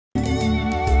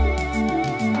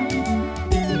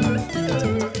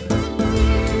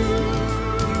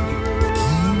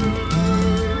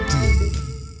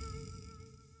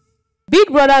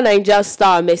Big Brother Naija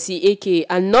star Mercy Eke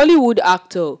and Nollywood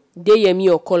actor Deyemi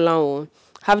Okanlawon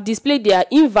have displayed their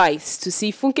invites to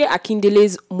see Funke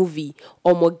Akindele's movie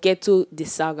Omo Ghetto, the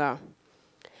Saga.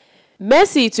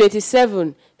 Mercy,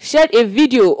 27, shared a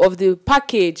video of the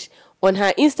package on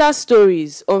her Insta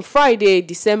stories on Friday,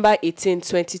 December 18,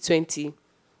 2020.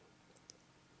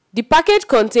 The package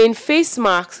contained face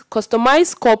masks,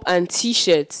 customized cup and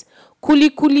t-shirts, kuli,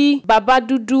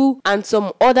 babadudu, and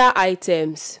some other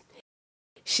items.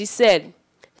 She said,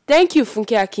 "Thank you,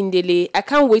 Funke Akindele. I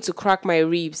can't wait to crack my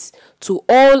ribs. To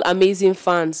all amazing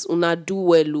fans, una do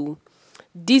well.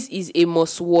 This is a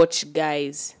must-watch,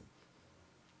 guys."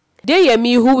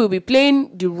 Deyemi, who will be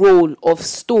playing the role of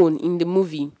Stone in the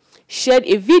movie, shared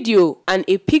a video and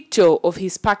a picture of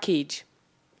his package.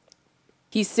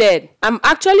 He said, "I'm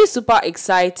actually super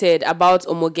excited about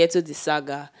Omo Ghetto, the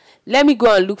Saga. Let me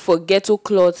go and look for ghetto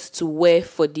clothes to wear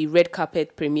for the red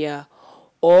carpet premiere.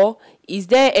 Or is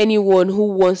there anyone who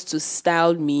wants to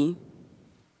style me?"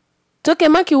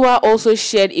 Tokemakiwa also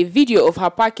shared a video of her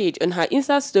package on her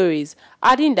Insta stories,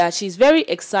 adding that she's very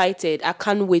excited. "I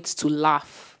can't wait to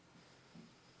laugh."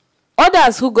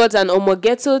 Others who got an Omo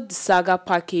Ghetto the Saga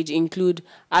package include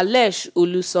Alesh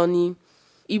Olusoni,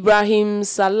 Ibrahim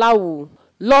Salawu,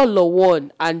 Lolo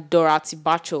One, and Dorothy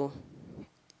Bacho.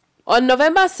 On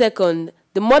November 2nd,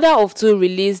 the mother of two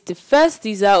released the first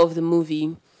teaser of the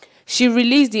movie. She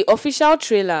released the official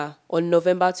trailer on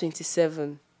November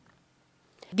 27.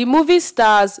 The movie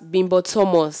stars Bimbo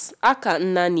Thomas, Aka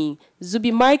Nnani,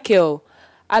 Zubi Michael,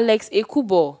 Alex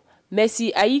Ekubo,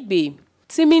 Mercy Aigbe,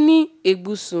 Timini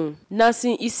Egbusun,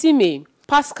 Nasin Isime,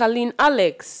 Pascaline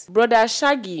Alex, Brother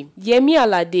Shaggy, Yemi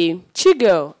Alade,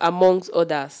 Chigirl, amongst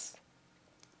others.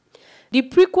 The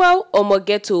prequel Omo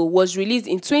Ghetto was released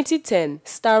in 2010,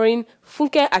 starring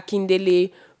Funke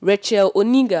Akindele, Rachel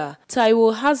Oniga,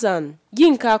 Taiwo Hassan,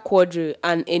 Yinka Quadri,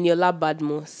 and Eniola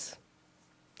Badmus.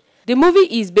 The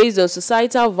movie is based on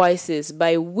societal vices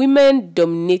by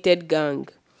women-dominated gang,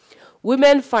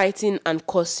 women fighting and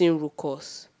causing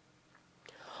ruckus.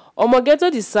 Omo Ghetto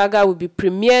the Saga will be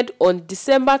premiered on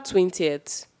December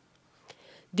 20th.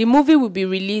 The movie will be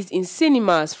released in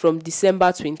cinemas from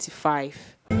December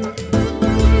 25.